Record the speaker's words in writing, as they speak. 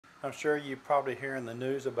I'm sure you're probably hearing the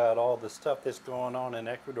news about all the stuff that's going on in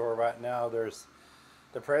Ecuador right now.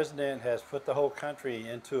 The president has put the whole country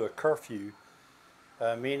into a curfew,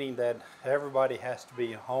 meaning that everybody has to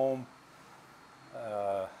be home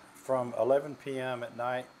from 11 p.m. at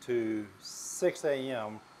night to 6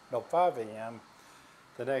 a.m. no 5 a.m.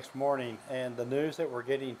 the next morning. And the news that we're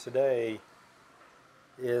getting today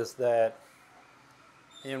is that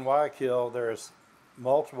in Guayaquil there's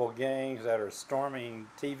multiple gangs that are storming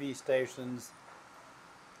TV stations,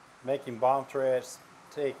 making bomb threats,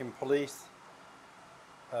 taking police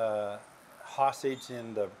hostage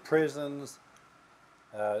in the prisons.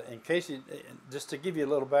 In case you, just to give you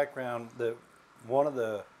a little background, one of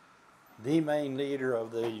the main leader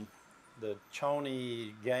of the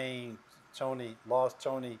Choni gang,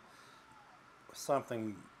 Choni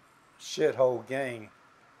something shithole gang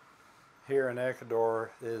here in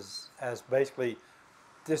Ecuador has basically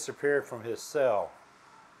disappeared from his cell.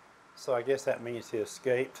 So I guess that means he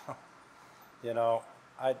escaped. you know,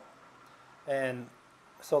 I and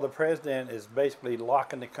so the president is basically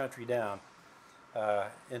locking the country down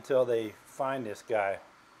until they find this guy.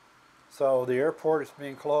 So the airport is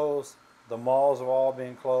being closed. The malls have all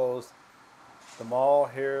been closed. The mall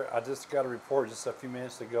here, I just got a report just a few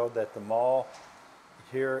minutes ago that the mall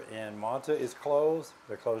here in Manta is closed.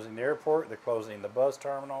 They're closing the airport. They're closing the bus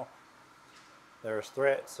terminal. There's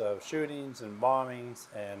threats of shootings and bombings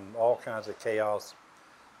and all kinds of chaos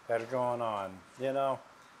that are going on,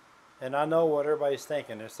 And I know what everybody's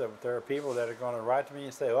thinking. There are people that are going to write to me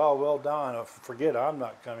and say, oh, well, Don, forget it, I'm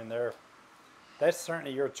not coming there. That's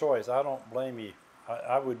certainly your choice. I don't blame you.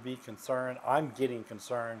 I would be concerned. I'm getting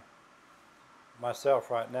concerned myself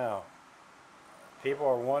right now. People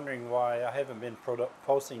are wondering why I haven't been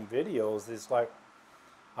posting videos. It's like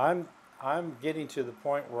I'm getting to the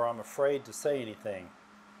point where I'm afraid to say anything.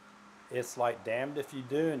 It's like damned if you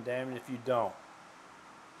do and damned if you don't.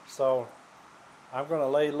 So I'm going to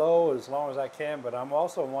lay low as long as I can, but I'm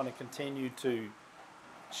also want to continue to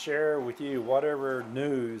share with you whatever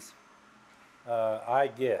news I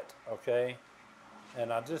get, okay?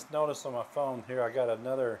 And I just noticed on my phone here, I got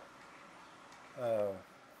another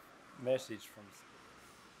message from,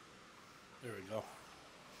 there we go.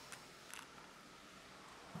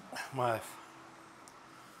 My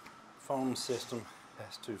phone system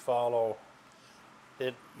has to follow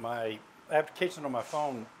it. My application on my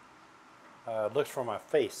phone looks for my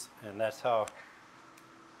face, and that's how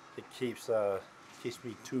it keeps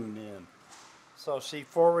me tuned in. So she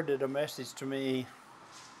forwarded a message to me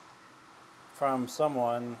from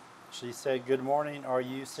someone. She said, good morning, are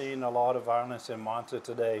you seeing a lot of violence in Manta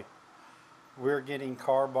today? We're getting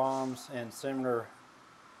car bombs and similar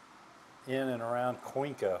in and around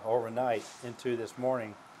Cuenca overnight into this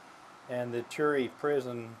morning, and the Turi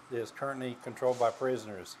prison is currently controlled by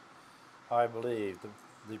prisoners, I believe.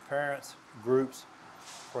 The parents groups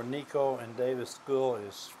for Nico and Davis school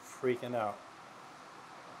is freaking out.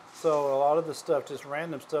 So a lot of the stuff, just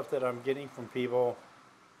random stuff that I'm getting from people,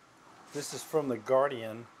 this is from The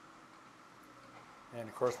Guardian, and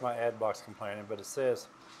of course my ad box complaining, but it says,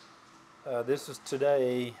 this is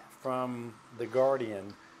today from The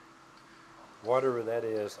Guardian, whatever that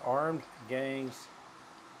is. Armed gangs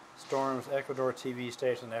storms Ecuador TV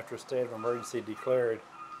station after a state of emergency declared.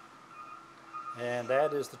 And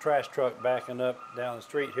that is the trash truck backing up down the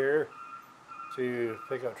street here to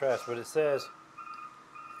pick up trash. But it says,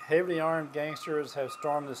 heavily armed gangsters have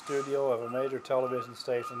stormed the studio of a major television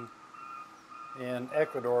station in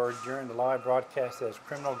Ecuador during the live broadcast as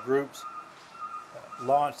criminal groups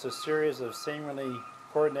launched a series of seemingly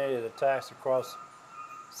coordinated attacks across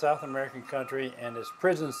South American country, and its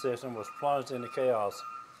prison system was plunged into chaos.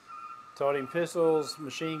 Toting pistols,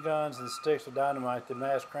 machine guns, and sticks of dynamite, the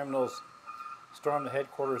masked criminals stormed the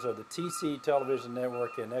headquarters of the TC television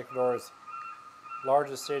network in Ecuador's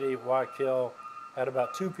largest city, Guayaquil, at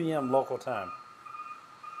about 2 p.m. local time.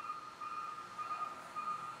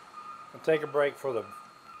 I'll take a break for the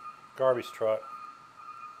garbage truck.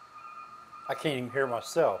 I can't even hear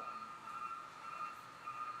myself.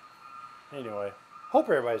 Anyway, hope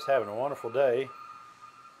everybody's having a wonderful day.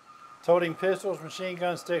 Toting pistols, machine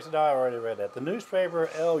guns, sticks, and I already read that. The newspaper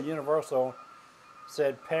El Universol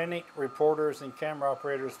said panicked reporters and camera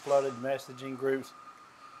operators flooded messaging groups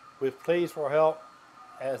with pleas for help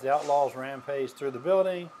as the outlaws rampaged through the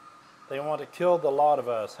building. They want to kill the lot of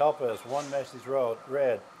us. Help us. One message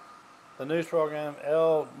read. The news program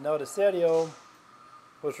El Noticiero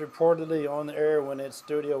was reportedly on the air when its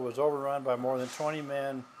studio was overrun by more than 20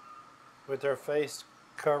 men with their faces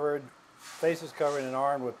covered and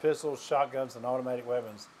armed with pistols, shotguns, and automatic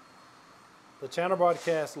weapons. The channel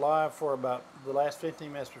broadcast live for about the last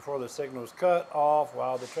 15 minutes before the signal was cut off.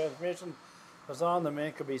 While the transmission was on, the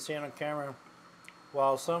men could be seen on camera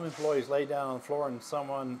while some employees lay down on the floor and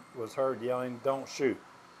someone was heard yelling, "Don't shoot."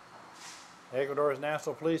 Ecuador's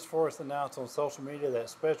National Police Force announced on social media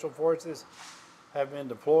that special forces have been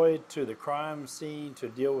deployed to the crime scene to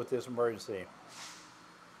deal with this emergency.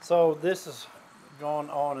 So this is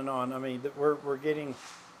going on and on. I mean, we're getting,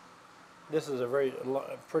 this is a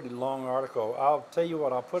pretty long article. I'll tell you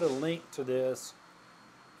what, I'll put a link to this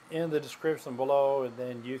in the description below and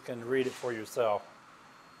then you can read it for yourself.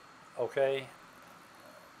 Okay?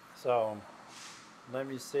 So let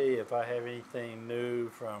me see if I have anything new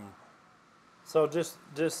from, so just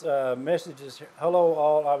messages. Hello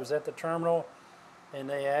all, I was at the terminal and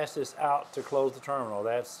they asked us out to close the terminal.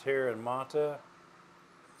 That's here in Manta.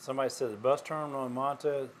 Somebody said the bus terminal in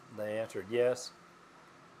Manta. They answered yes.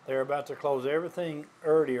 They're about to close everything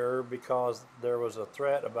earlier because there was a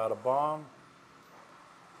threat about a bomb.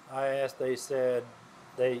 I asked, they said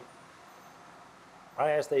they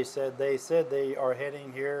are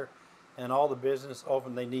heading here and all the business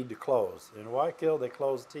open, they need to close. In Guayaquil, they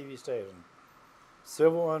closed the TV station.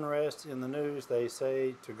 Civil unrest in the news, they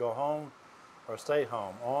say to go home or stay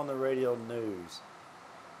home. On the radio news.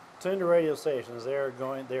 Tune to radio stations, they are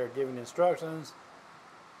giving instructions.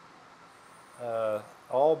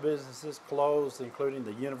 All businesses closed, including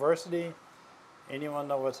the university. Anyone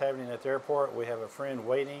know what's happening at the airport? We have a friend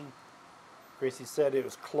waiting. Chrissy said it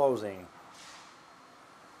was closing.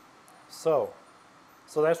 So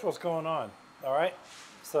that's what's going on. All right.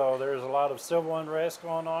 So there's a lot of civil unrest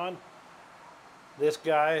going on. This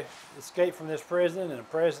guy escaped from this prison, and the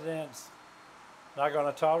president's not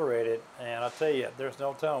going to tolerate it. And I'll tell you, there's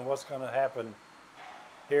no telling what's going to happen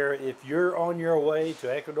here. If you're on your way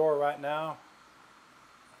to Ecuador right now,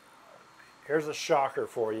 here's a shocker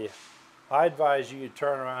for you. I advise you to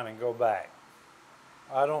turn around and go back.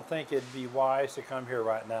 I don't think it'd be wise to come here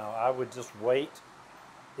right now. I would just wait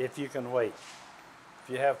if you can wait. If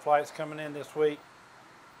you have flights coming in this week,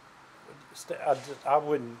 I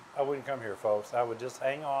wouldn't come here, folks. I would just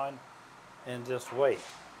hang on and just wait.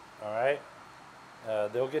 All right?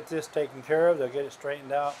 They'll get this taken care of. They'll get it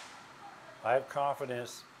straightened out. I have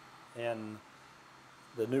confidence in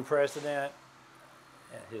the new president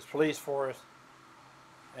and his police force,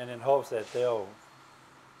 and in hopes that they'll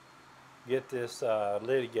get this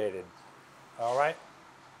litigated. All right?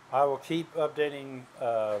 I will keep updating,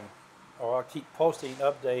 or I'll keep posting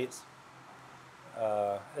updates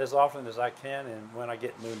as often as I can and when I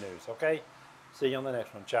get new news. Okay? See you on the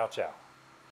next one. Ciao, ciao.